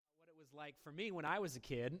like for me when I was a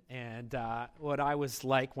kid, and what I was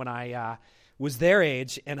like when I was their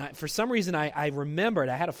age. And for some reason, I remembered,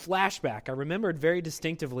 I had a flashback. I remembered very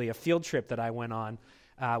distinctively a field trip that I went on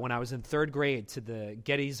when I was in third grade to the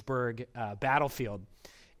Gettysburg battlefield.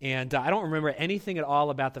 And I don't remember anything at all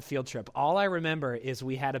about the field trip. All I remember is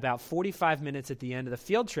we had about 45 minutes at the end of the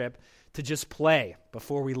field trip to just play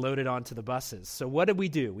before we loaded onto the buses. So what did we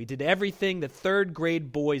do? We did everything that third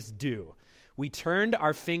grade boys do. We turned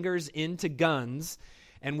our fingers into guns,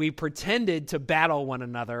 and we pretended to battle one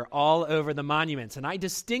another all over the monuments. And I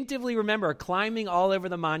distinctively remember climbing all over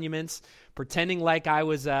the monuments, pretending like I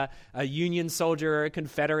was a Union soldier or a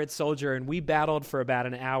Confederate soldier, and we battled for about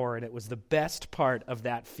an hour, and it was the best part of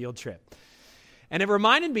that field trip. And it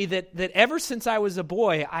reminded me that ever since I was a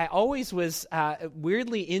boy, I always was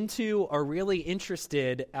weirdly into or really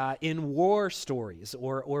interested in war stories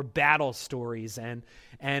or battle stories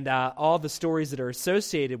and all the stories that are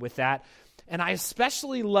associated with that. And I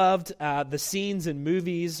especially loved the scenes in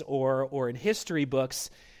movies or in history books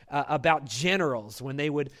about generals when they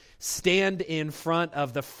would stand in front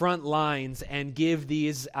of the front lines and give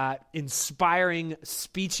these inspiring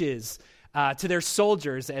speeches to their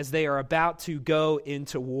soldiers as they are about to go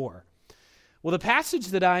into war. Well, the passage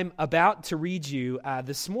that I'm about to read you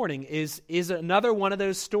this morning is another one of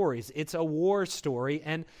those stories. It's a war story,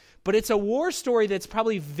 but it's a war story that's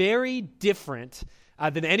probably very different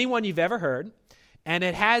than anyone you've ever heard, and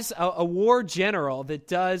it has a war general that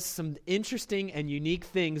does some interesting and unique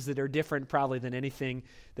things that are different probably than anything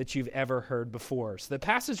that you've ever heard before. So the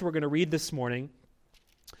passage we're going to read this morning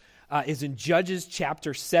is in Judges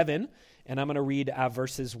chapter 7, and I'm going to read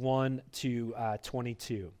verses 1 to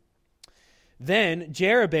 22. Then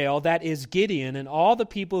Jerubbaal, that is Gideon, and all the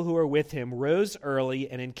people who were with him rose early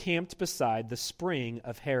and encamped beside the spring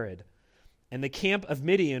of Harod. And the camp of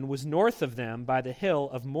Midian was north of them by the hill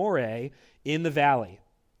of Moreh in the valley.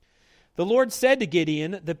 The Lord said to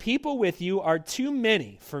Gideon, "The people with you are too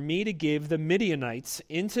many for me to give the Midianites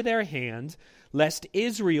into their hand, lest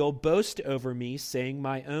Israel boast over me, saying,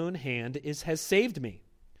 'My own hand has saved me.'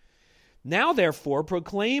 Now, therefore,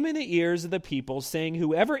 proclaim in the ears of the people, saying,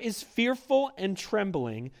 'Whoever is fearful and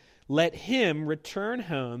trembling, let him return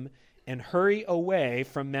home and hurry away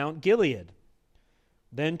from Mount Gilead.'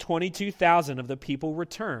 Then 22,000 of the people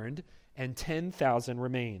returned, and 10,000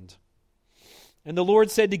 remained. And the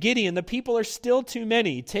Lord said to Gideon, 'The people are still too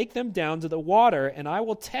many. Take them down to the water, and I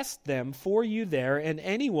will test them for you there, and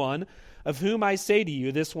anyone of whom I say to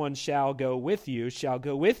you, 'This one shall go with you,' shall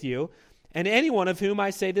go with you, and anyone of whom I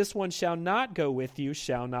say, 'This one shall not go with you,'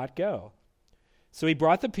 shall not go." So he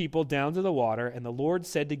brought the people down to the water, and the Lord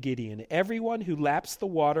said to Gideon, "Everyone who laps the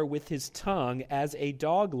water with his tongue as a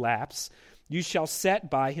dog laps, you shall set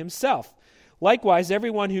by himself. Likewise,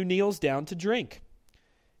 everyone who kneels down to drink."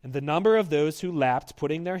 And the number of those who lapped,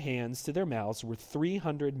 putting their hands to their mouths, were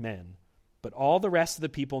 300 men. But all the rest of the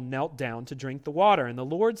people knelt down to drink the water. And the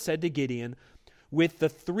Lord said to Gideon, "With the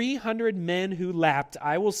 300 men who lapped,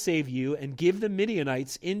 I will save you and give the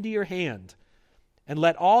Midianites into your hand. And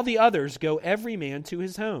let all the others go every man to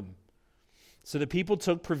his home." So the people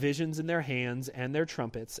took provisions in their hands and their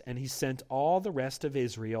trumpets, and he sent all the rest of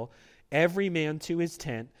Israel, every man to his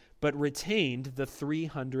tent, but retained the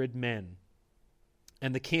 300 men.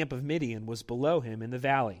 And the camp of Midian was below him in the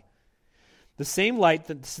valley. The same night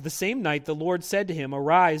the Lord said to him,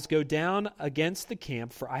 "Arise, go down against the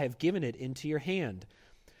camp, for I have given it into your hand.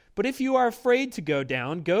 But if you are afraid to go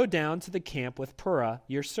down to the camp with Purah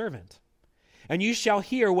your servant. And you shall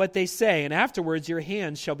hear what they say, and afterwards your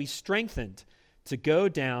hands shall be strengthened to go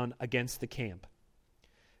down against the camp."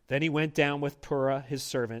 Then he went down with Purah his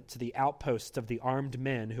servant to the outposts of the armed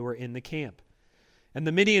men who were in the camp. And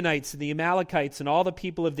the Midianites and the Amalekites and all the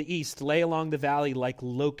people of the east lay along the valley like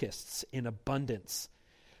locusts in abundance.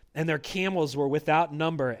 And their camels were without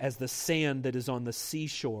number as the sand that is on the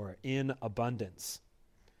seashore in abundance.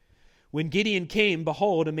 When Gideon came,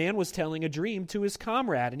 behold, a man was telling a dream to his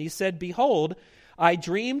comrade. And he said, "Behold, I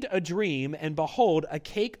dreamed a dream, and behold, a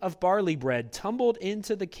cake of barley bread tumbled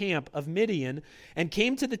into the camp of Midian and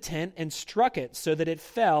came to the tent and struck it so that it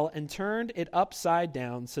fell and turned it upside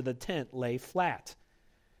down so the tent lay flat."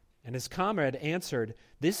 And his comrade answered,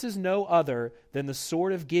 "This is no other than the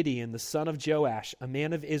sword of Gideon, the son of Joash, a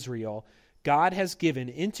man of Israel. God has given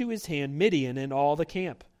into his hand Midian and all the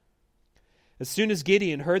camp." As soon as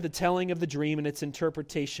Gideon heard the telling of the dream and its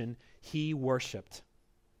interpretation, he worshipped.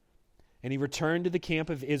 And he returned to the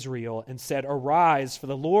camp of Israel and said, "Arise, for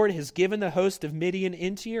the Lord has given the host of Midian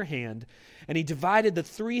into your hand." And he divided the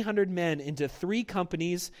 300 men into 3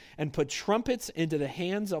 companies and put trumpets into the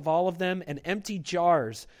hands of all of them and empty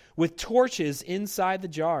jars with torches inside the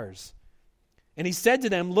jars. And he said to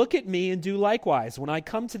them, "Look at me and do likewise. When I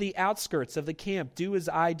come to the outskirts of the camp, do as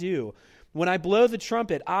I do. When I blow the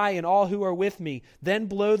trumpet, I and all who are with me, then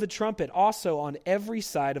blow the trumpet also on every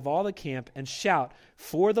side of all the camp and shout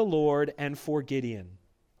for the Lord and for Gideon."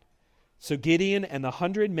 So Gideon and the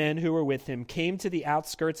 100 men who were with him came to the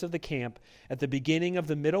outskirts of the camp at the beginning of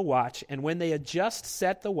the middle watch, and when they had just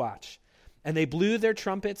set the watch, and they blew their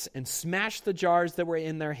trumpets and smashed the jars that were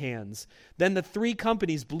in their hands. Then the 3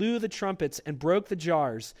 companies blew the trumpets and broke the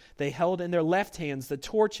jars. They held in their left hands the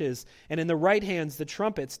torches, and in the right hands the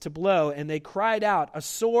trumpets to blow, and they cried out, "A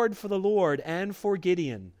sword for the Lord and for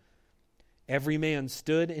Gideon." Every man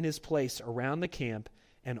stood in his place around the camp,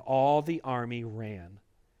 and all the army ran.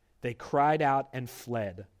 They cried out and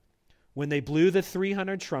fled. When they blew the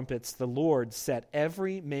 300 trumpets, the Lord set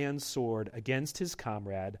every man's sword against his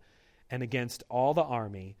comrade and against all the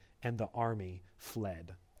army, and the army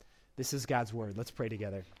fled. This is God's word. Let's pray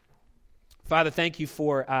together. Father, thank you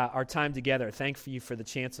for our time together. Thank you for the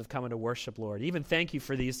chance of coming to worship, Lord. Even thank you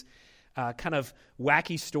for these kind of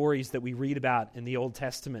wacky stories that we read about in the Old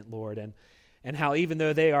Testament, Lord, and how even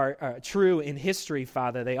though they are true in history,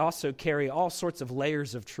 Father, they also carry all sorts of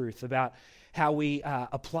layers of truth about how we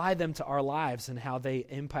apply them to our lives and how they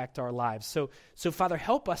impact our lives. So Father,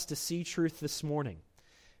 help us to see truth this morning.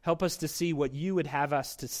 Help us to see what you would have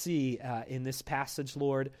us to see in this passage,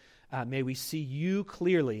 Lord. May we see you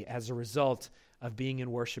clearly as a result of being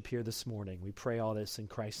in worship here this morning. We pray all this in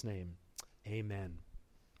Christ's name. Amen.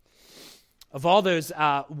 Of all those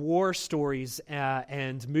war stories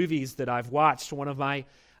and movies that I've watched, one of my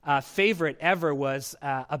favorite ever was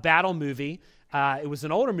a battle movie. It was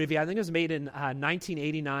an older movie. I think it was made in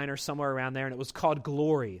 1989 or somewhere around there, and it was called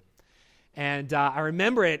Glory. And I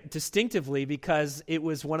remember it distinctively because it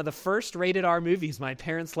was one of the first rated R movies my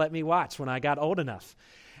parents let me watch when I got old enough.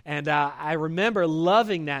 And I remember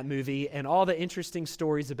loving that movie and all the interesting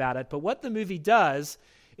stories about it. But what the movie does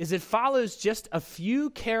is it follows just a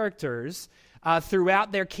few characters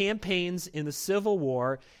throughout their campaigns in the Civil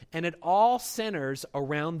War, and it all centers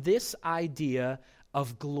around this idea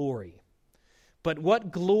of glory. But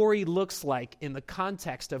what glory looks like in the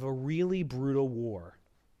context of a really brutal war.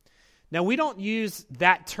 Now, we don't use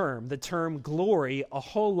that term, the term glory, a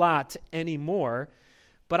whole lot anymore,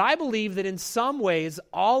 but I believe that in some ways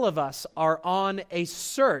all of us are on a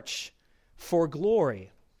search for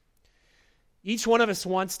glory. Each one of us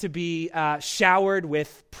wants to be showered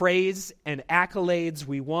with praise and accolades.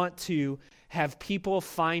 We want to have people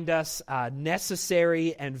find us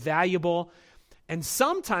necessary and valuable. And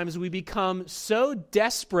sometimes we become so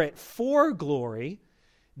desperate for glory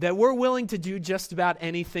that we're willing to do just about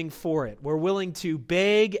anything for it. We're willing to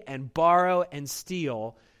beg and borrow and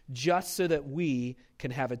steal just so that we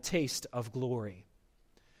can have a taste of glory.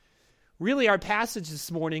 Really, our passage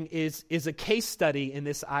this morning is a case study in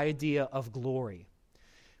this idea of glory.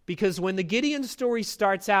 Because when the Gideon story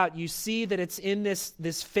starts out, you see that it's in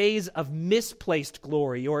this phase of misplaced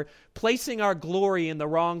glory, or placing our glory in the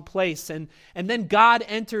wrong place. And then God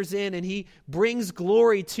enters in and he brings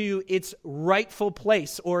glory to its rightful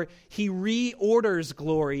place, or he reorders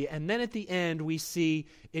glory. And then at the end, we see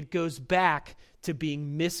it goes back to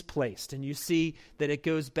being misplaced. And you see that it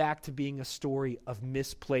goes back to being a story of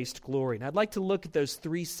misplaced glory. And I'd like to look at those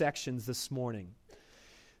 3 sections this morning.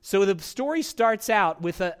 So the story starts out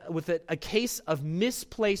with a case of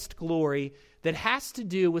misplaced glory that has to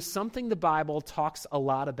do with something the Bible talks a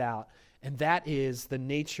lot about, and that is the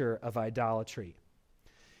nature of idolatry.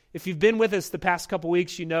 If you've been with us the past couple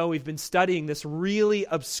weeks, you know we've been studying this really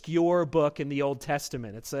obscure book in the Old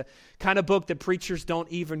Testament. It's a kind of book that preachers don't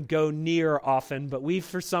even go near often, but we've,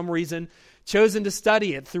 for some reason, chosen to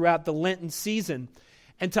study it throughout the Lenten season.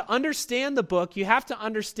 And to understand the book, you have to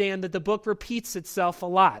understand that the book repeats itself a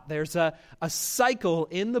lot. There's a cycle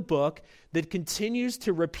in the book that continues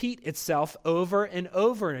to repeat itself over and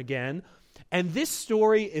over again. And this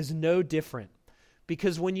story is no different.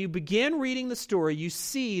 Because when you begin reading the story, you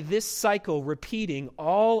see this cycle repeating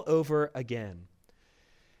all over again.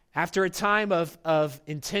 After a time of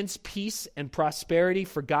intense peace and prosperity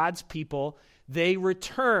for God's people, they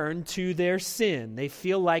return to their sin. They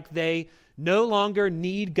feel like they no longer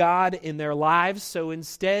need God in their lives, so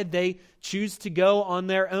instead they choose to go on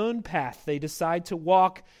their own path. They decide to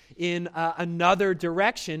walk in another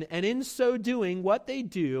direction, and in so doing, what they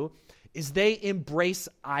do is they embrace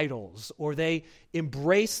idols, or they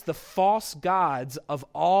embrace the false gods of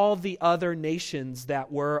all the other nations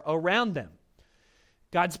that were around them.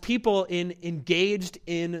 God's people engaged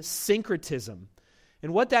in syncretism.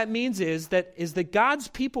 And what that means is that God's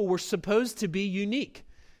people were supposed to be unique.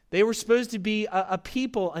 They were supposed to be a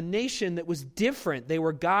people, a nation that was different. They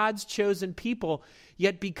were God's chosen people.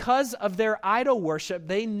 Yet because of their idol worship,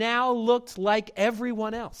 they now looked like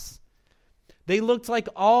everyone else. They looked like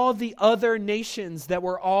all the other nations that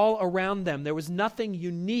were all around them. There was nothing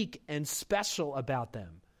unique and special about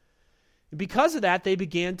them. And because of that, they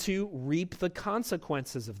began to reap the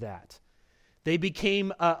consequences of that. They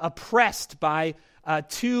became oppressed by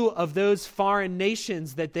two of those foreign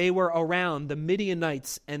nations that they were around, the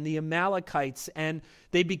Midianites and the Amalekites, and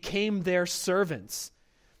they became their servants.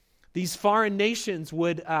 These foreign nations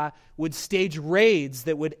would stage raids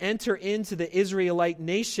that would enter into the Israelite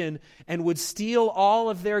nation and would steal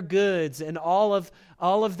all of their goods and all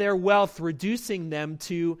of their wealth, reducing them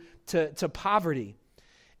to poverty.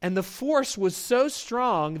 And the force was so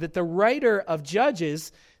strong that the writer of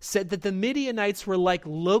Judges said that the Midianites were like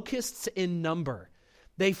locusts in number.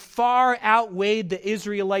 They far outweighed the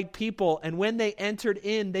Israelite people, and when they entered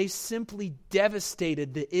in, they simply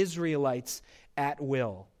devastated the Israelites at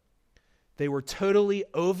will. They were totally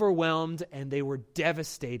overwhelmed, and they were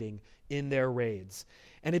devastating in their raids.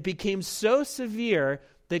 And it became so severe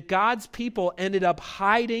that God's people ended up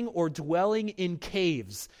hiding or dwelling in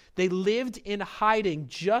caves. They lived in hiding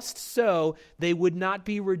just so they would not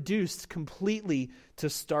be reduced completely to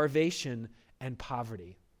starvation and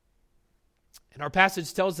poverty. And our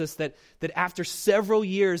passage tells us that after several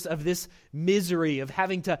years of this misery, of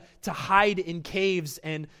having to hide in caves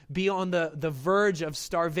and be on the verge of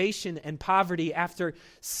starvation and poverty, after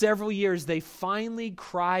several years, they finally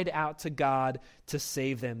cried out to God to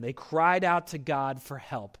save them. They cried out to God for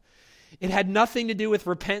help. It had nothing to do with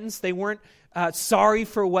repentance. They weren't sorry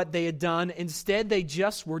for what they had done. Instead, they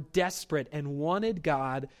just were desperate and wanted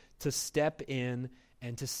God to step in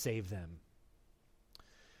and to save them.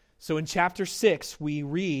 So in chapter 6, we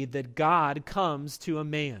read that God comes to a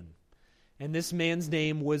man, and this man's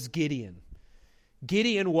name was Gideon.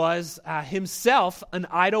 Gideon was himself an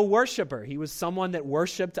idol worshiper. He was someone that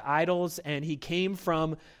worshiped idols, and he came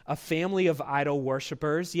from a family of idol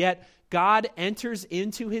worshipers. Yet God enters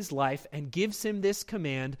into his life and gives him this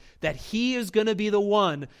command that he is going to be the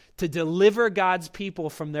one to deliver God's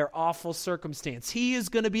people from their awful circumstance. He is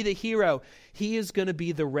going to be the hero. He is going to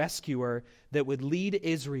be the rescuer that would lead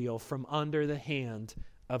Israel from under the hand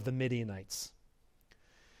of the Midianites.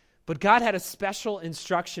 But God had a special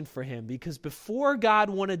instruction for him, because before God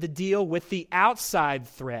wanted to deal with the outside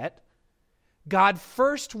threat, God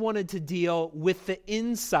first wanted to deal with the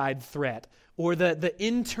inside threat, or the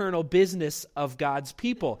internal business of God's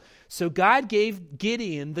people. So God gave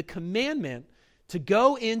Gideon the commandment to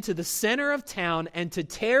go into the center of town and to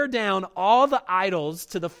tear down all the idols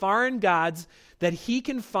to the foreign gods that he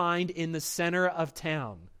can find in the center of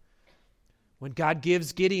town. When God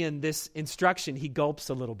gives Gideon this instruction, he gulps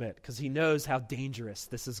a little bit because he knows how dangerous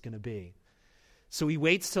this is going to be. So he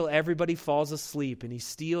waits till everybody falls asleep, and he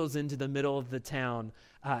steals into the middle of the town,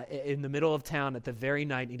 in the middle of town at the very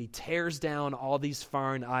night, and he tears down all these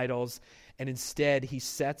foreign idols, and instead he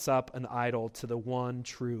sets up an idol to the one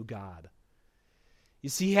true God. You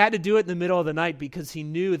see, he had to do it in the middle of the night because he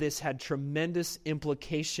knew this had tremendous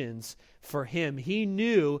implications for him. He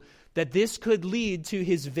knew that this could lead to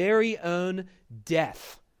his very own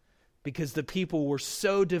death because the people were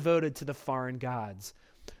so devoted to the foreign gods.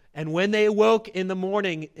 And when they awoke in the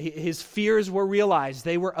morning, his fears were realized.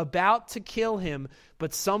 They were about to kill him,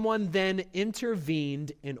 but someone then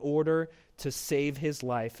intervened in order to save his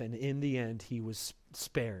life, and in the end, he was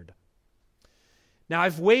spared. Now,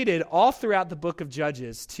 I've waited all throughout the book of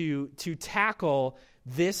Judges to tackle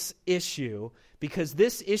this issue, because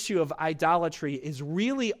this issue of idolatry is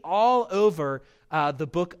really all over the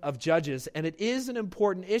book of Judges, and it is an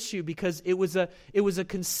important issue because it was a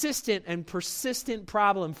consistent and persistent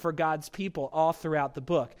problem for God's people all throughout the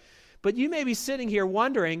book. But you may be sitting here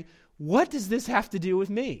wondering, what does this have to do with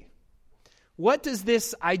me? What does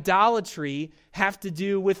this idolatry have to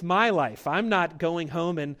do with my life? I'm not going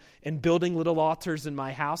home and building little altars in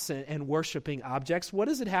my house and worshiping objects. What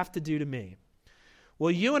does it have to do to me?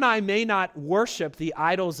 Well, you and I may not worship the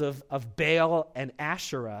idols of Baal and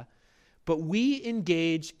Asherah, but we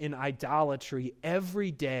engage in idolatry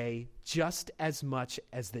every day just as much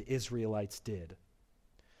as the Israelites did.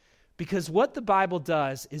 Because what the Bible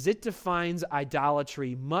does is it defines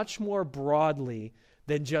idolatry much more broadly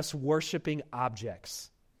than just worshiping objects.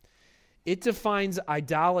 It defines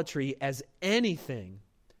idolatry as anything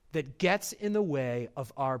that gets in the way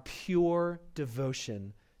of our pure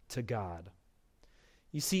devotion to God.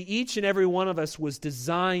 You see, each and every one of us was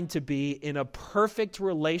designed to be in a perfect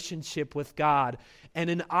relationship with God, and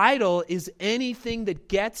an idol is anything that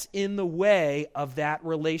gets in the way of that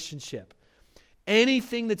relationship.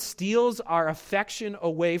 anything that steals our affection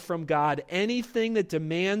away from God, anything that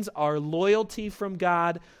demands our loyalty from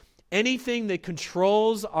God, anything that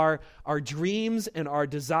controls our dreams and our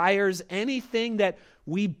desires, anything that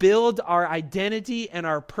we build our identity and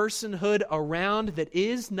our personhood around that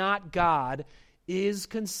is not God is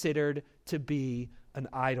considered to be an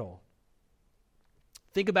idol.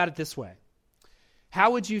 Think about it this way.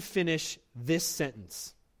 How would you finish this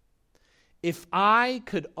sentence? If I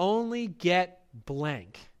could only get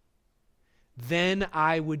blank, then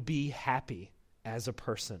I would be happy as a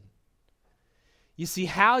person. You see,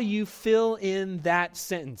 how you fill in that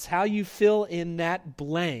sentence, how you fill in that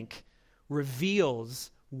blank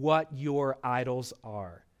reveals what your idols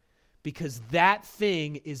are. Because that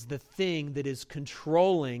thing is the thing that is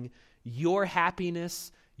controlling your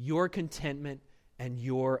happiness, your contentment, and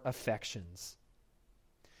your affections.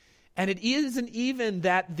 And it isn't even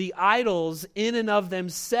that the idols in and of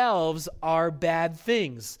themselves are bad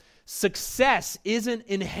things. Success isn't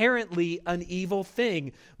inherently an evil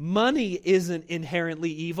thing. Money isn't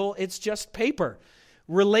inherently evil. It's just paper.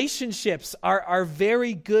 Relationships are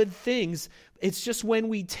very good things. It's just when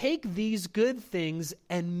we take these good things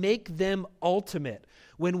and make them ultimate,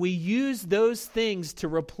 when we use those things to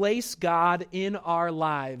replace God in our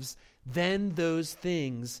lives, then those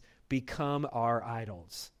things become our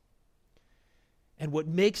idols. And what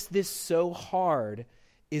makes this so hard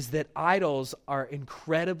is that idols are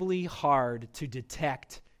incredibly hard to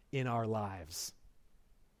detect in our lives.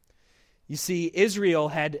 You see, Israel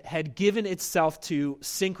had given itself to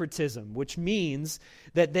syncretism, which means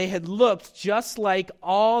that they had looked just like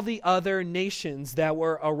all the other nations that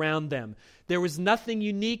were around them. There was nothing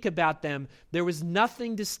unique about them. There was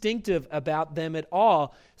nothing distinctive about them at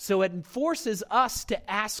all. So it forces us to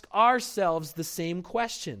ask ourselves the same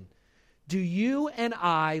question. Do you and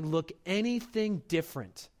I look anything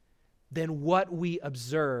different than what we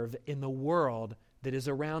observe in the world that is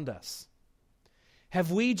around us?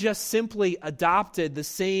 Have we just simply adopted the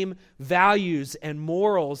same values and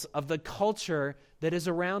morals of the culture that is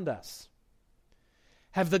around us?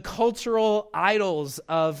 Have the cultural idols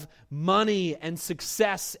of money and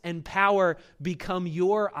success and power become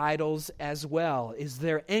your idols as well? Is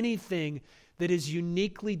there anything that is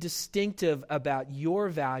uniquely distinctive about your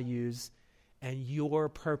values and your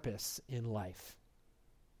purpose in life?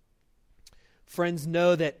 Friends,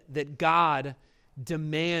 know that God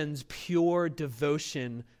demands pure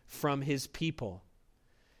devotion from his people.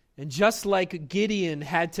 And just like Gideon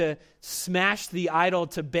had to smash the idol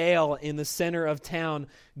to Baal in the center of town,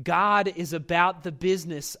 God is about the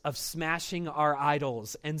business of smashing our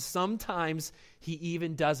idols. And sometimes he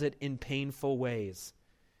even does it in painful ways.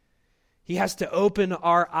 He has to open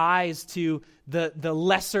our eyes to the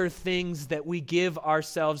lesser things that we give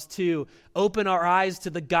ourselves to. Open our eyes to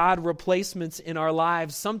the God replacements in our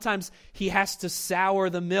lives. Sometimes he has to sour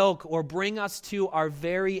the milk or bring us to our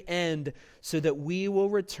very end so that we will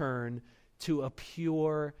return to a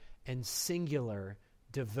pure and singular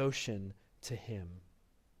devotion to him.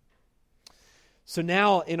 So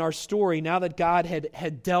now in our story, now that God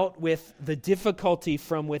had dealt with the difficulty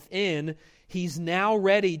from within, he's now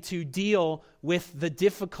ready to deal with the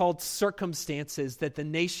difficult circumstances that the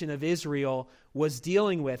nation of Israel was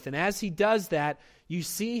dealing with. And as he does that, you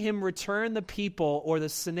see him return the people or the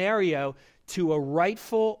scenario to a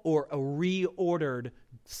rightful or a reordered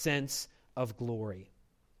sense of glory.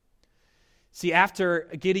 See, after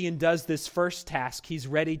Gideon does this first task, he's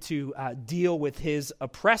ready to deal with his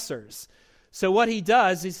oppressors. So what he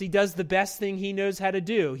does is he does the best thing he knows how to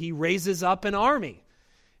do. He raises up an army.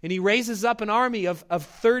 And he raises up an army of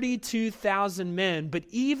 32,000 men. But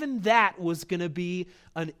even that was going to be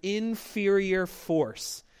an inferior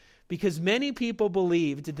force. Because many people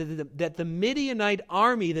believed that the Midianite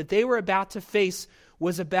army that they were about to face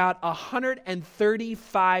was about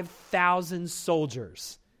 135,000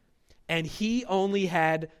 soldiers. And he only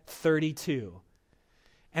had 32.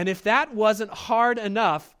 And if that wasn't hard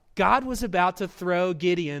enough, God was about to throw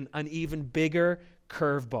Gideon an even bigger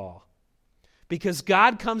curveball. Because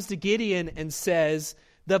God comes to Gideon and says,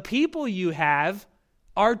 the people you have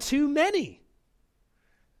are too many.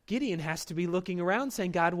 Gideon has to be looking around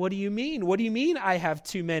saying, God, what do you mean? What do you mean I have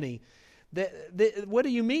too many? What do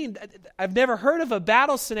you mean? I've never heard of a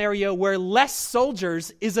battle scenario where less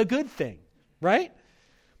soldiers is a good thing, right?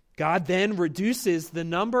 God then reduces the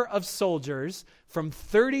number of soldiers from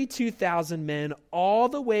 32,000 men all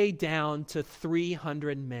the way down to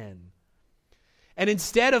 300 men. And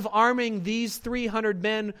instead of arming these 300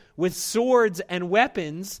 men with swords and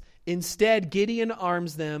weapons, instead Gideon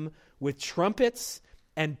arms them with trumpets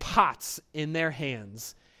and pots in their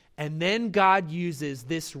hands. And then God uses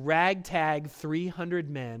this ragtag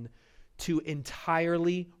 300 men to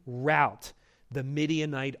entirely rout the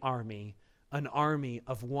Midianite army, an army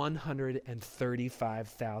of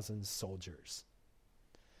 135,000 soldiers.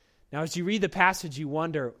 Now, as you read the passage, you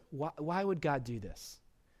wonder, why would God do this?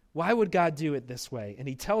 Why would God do it this way? And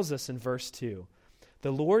he tells us in verse 2,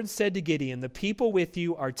 "The Lord said to Gideon, the people with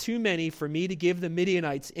you are too many for me to give the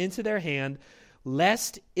Midianites into their hand,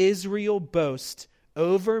 lest Israel boast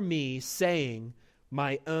over me, saying,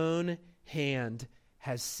 my own hand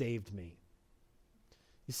has saved me."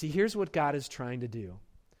 You see, here's what God is trying to do.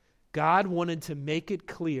 God wanted to make it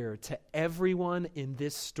clear to everyone in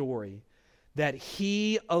this story that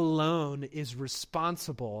he alone is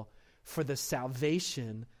responsible for the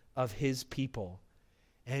salvation of his people.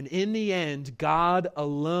 And in the end, God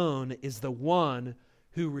alone is the one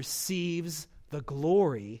who receives the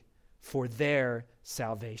glory for their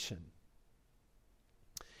salvation.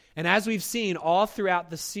 And as we've seen all throughout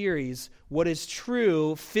the series, what is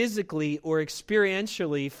true physically or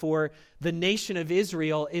experientially for the nation of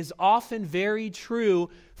Israel is often very true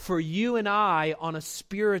for you and I on a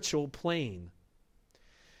spiritual plane.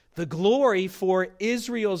 The glory for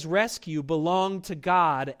Israel's rescue belonged to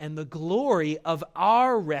God, and the glory of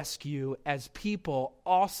our rescue as people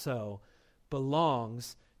also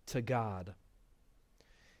belongs to God.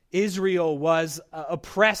 Israel was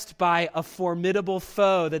oppressed by a formidable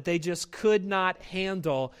foe that they just could not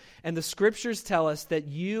handle. And the scriptures tell us that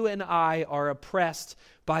you and I are oppressed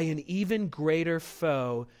by an even greater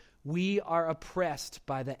foe. We are oppressed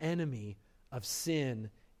by the enemy of sin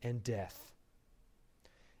and death.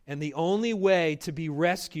 And the only way to be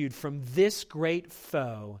rescued from this great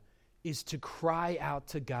foe is to cry out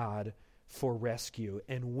to God for rescue.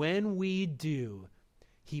 And when we do,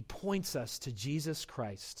 he points us to Jesus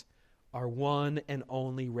Christ, our one and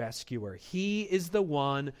only rescuer. He is the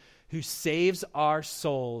one who saves our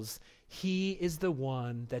souls. He is the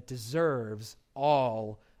one that deserves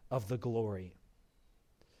all of the glory.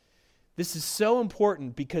 This is so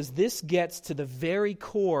important because this gets to the very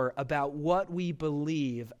core about what we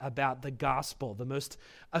believe about the gospel, the most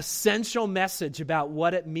essential message about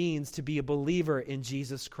what it means to be a believer in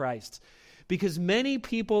Jesus Christ. Because many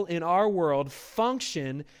people in our world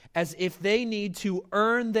function as if they need to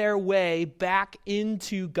earn their way back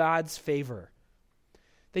into God's favor.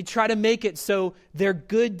 They try to make it so their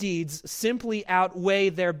good deeds simply outweigh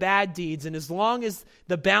their bad deeds. And as long as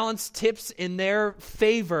the balance tips in their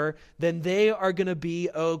favor, then they are going to be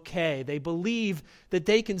okay. They believe that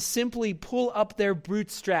they can simply pull up their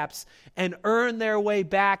bootstraps and earn their way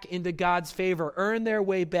back into God's favor, earn their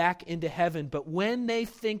way back into heaven. But when they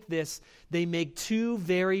think this, they make two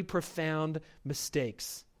very profound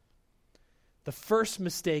mistakes. The first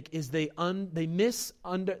mistake is they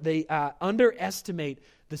underestimate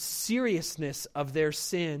the seriousness of their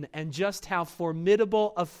sin and just how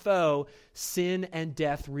formidable a foe sin and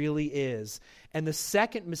death really is. And the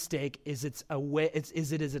second mistake is it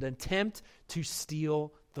is an attempt to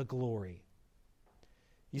steal the glory.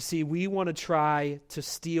 You see, we want to try to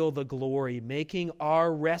steal the glory, making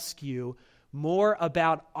our rescue more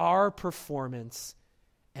about our performance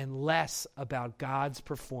and less about God's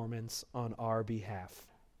performance on our behalf.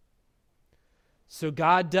 So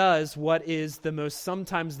God does what is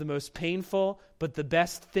sometimes the most painful, but the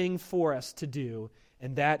best thing for us to do,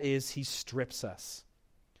 and that is he strips us.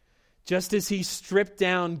 Just as he stripped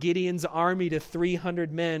down Gideon's army to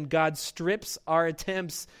 300 men, God strips our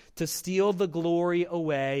attempts to steal the glory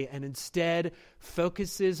away and instead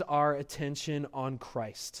focuses our attention on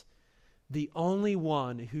Christ, the only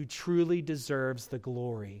one who truly deserves the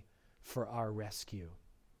glory for our rescue.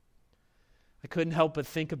 I couldn't help but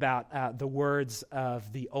think about the words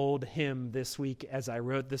of the old hymn this week as I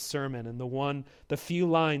wrote this sermon, and the few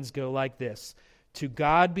lines go like this: "To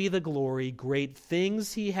God be the glory, great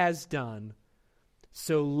things he has done.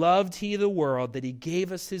 So loved he the world that he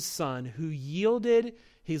gave us his Son, who yielded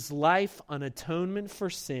his life an atonement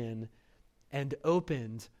for sin and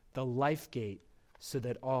opened the life gate so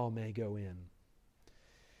that all may go in."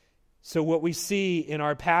 So what we see in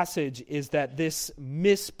our passage is that this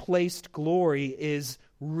misplaced glory is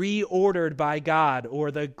reordered by God, or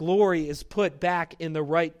the glory is put back in the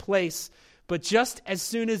right place. But just as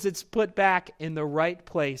soon as it's put back in the right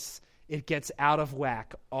place, it gets out of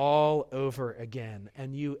whack all over again.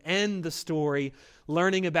 And you end the story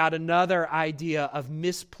learning about another idea of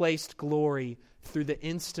misplaced glory through the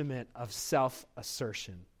instrument of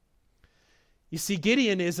self-assertion. You see,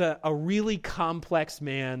 Gideon is a really complex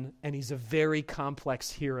man, and he's a very complex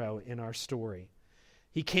hero in our story.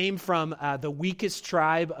 He came from the weakest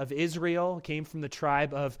tribe of Israel, came from the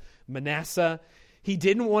tribe of Manasseh. He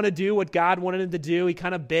didn't want to do what God wanted him to do. He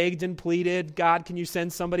kind of begged and pleaded, God, can you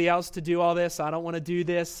send somebody else to do all this? I don't want to do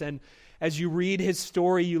this. And as you read his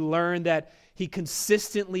story, you learn that he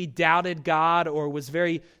consistently doubted God or was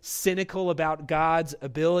very cynical about God's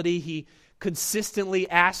ability. He consistently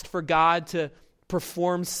asked for God to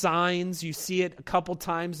perform signs. You see it a couple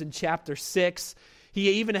times in chapter 6. He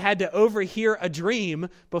even had to overhear a dream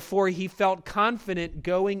before he felt confident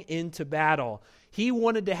going into battle. He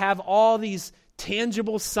wanted to have all these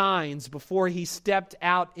tangible signs before he stepped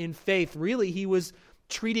out in faith. Really, he was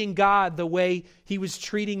treating God the way he was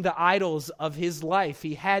treating the idols of his life.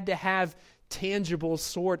 He had to have tangible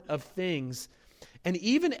sort of things. And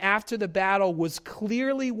even after the battle was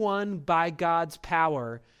clearly won by God's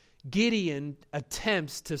power, Gideon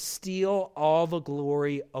attempts to steal all the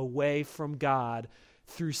glory away from God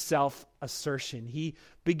through self-assertion. He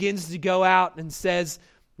begins to go out and says,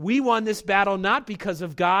 we won this battle not because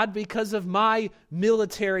of God, because of my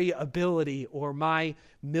military ability or my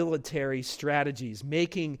military strategies,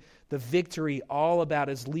 making the victory all about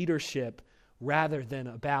his leadership rather than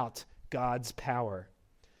about God's power.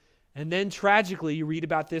 And then tragically, you read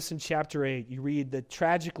about this in chapter 8, you read that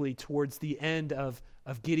tragically towards the end of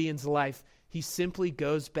Gideon's life, he simply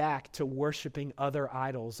goes back to worshiping other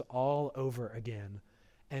idols all over again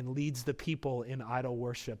and leads the people in idol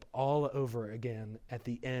worship all over again at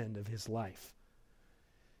the end of his life.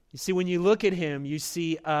 You see, when you look at him, you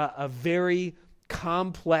see a very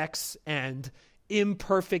complex and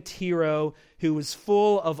imperfect hero who was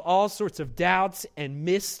full of all sorts of doubts and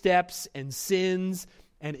missteps and sins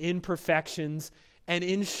and imperfections. And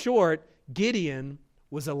in short, Gideon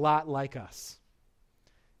was a lot like us.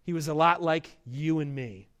 He was a lot like you and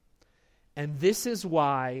me. And this is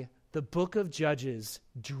why the book of Judges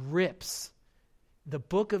drips. The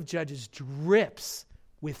book of Judges drips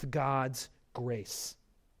with God's grace.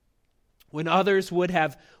 When others would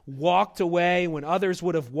have walked away, when others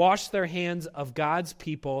would have washed their hands of God's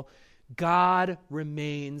people, God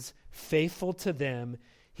remains faithful to them.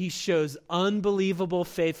 He shows unbelievable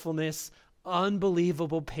faithfulness,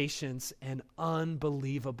 unbelievable patience, and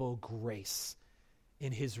unbelievable grace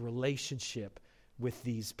in his relationship with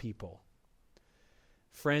these people.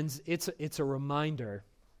 Friends, it's a reminder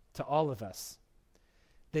to all of us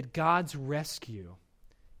that God's rescue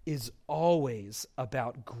is always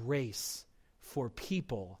about grace for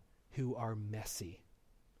people who are messy.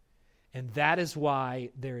 And that is why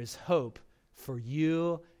there is hope for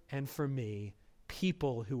you and for me,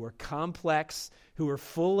 people who are complex, who are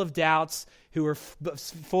full of doubts, who are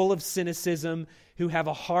full of cynicism, who have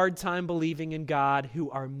a hard time believing in God,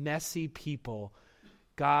 who are messy people.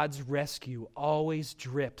 God's rescue always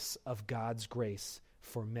drips of God's grace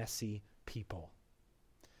for messy people.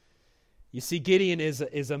 You see, Gideon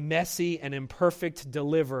is a messy and imperfect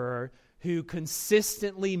deliverer who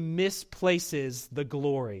consistently misplaces the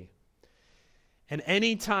glory. And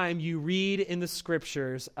anytime you read in the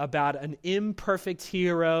scriptures about an imperfect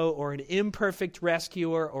hero or an imperfect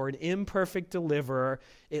rescuer or an imperfect deliverer,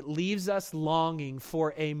 it leaves us longing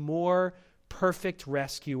for a more perfect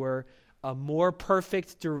rescuer, a more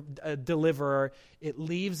perfect deliverer. It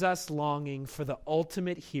leaves us longing for the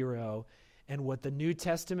ultimate hero. And what the New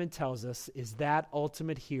Testament tells us is that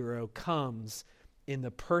ultimate hero comes in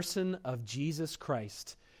the person of Jesus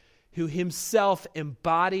Christ, who himself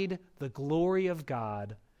embodied the glory of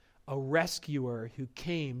God, a rescuer who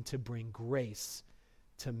came to bring grace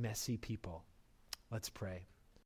to messy people. Let's pray.